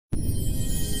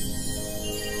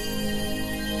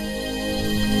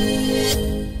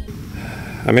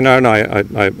I mean, I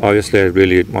don't know. Obviously I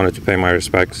really wanted to pay my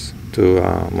respects to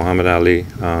Muhammad Ali.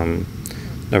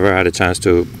 Never had a chance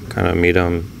to kind of meet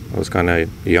him. I was kind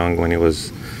of young when he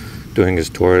was doing his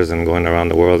tours and going around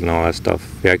the world and all that stuff.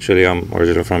 He actually, I'm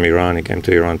originally from Iran. He came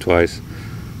to Iran twice.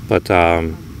 But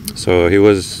so he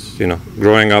was, you know,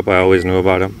 growing up, I always knew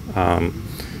about him.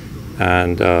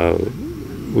 And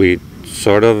we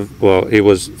sort of, well, he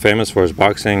was famous for his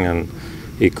boxing, and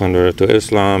he converted to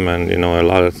Islam and, you know, a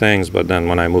lot of things. But then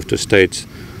when I moved to States,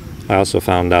 I also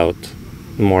found out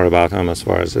more about him as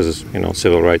far as his, you know,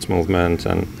 civil rights movement.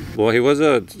 And well, he was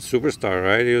a superstar,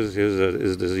 right? He was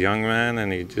this young man,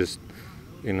 and he just,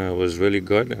 you know, was really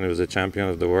good, and he was a champion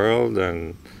of the world,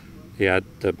 and he had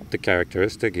the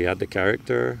characteristic, he had the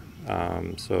character.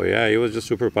 So yeah, he was just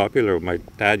super popular. My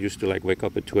dad used to like wake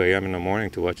up at 2 a.m. in the morning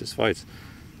to watch his fights,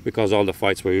 because all the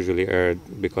fights were usually aired,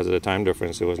 because of the time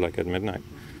difference, it was like at midnight.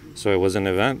 So it was an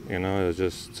event, you know. It was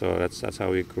just, so that's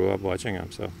how we grew up watching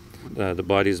him. So the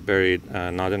body's buried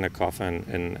not in a coffin,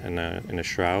 in a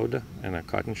shroud, in a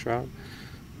cotton shroud.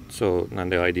 So,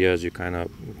 and the idea is you kind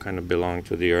of belong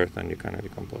to the earth, and you kind of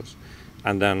decompose.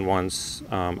 And then once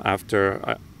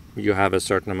after you have a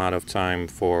certain amount of time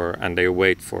and they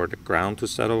wait for the ground to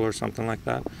settle or something like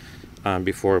that,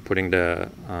 before putting the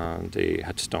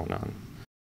headstone on.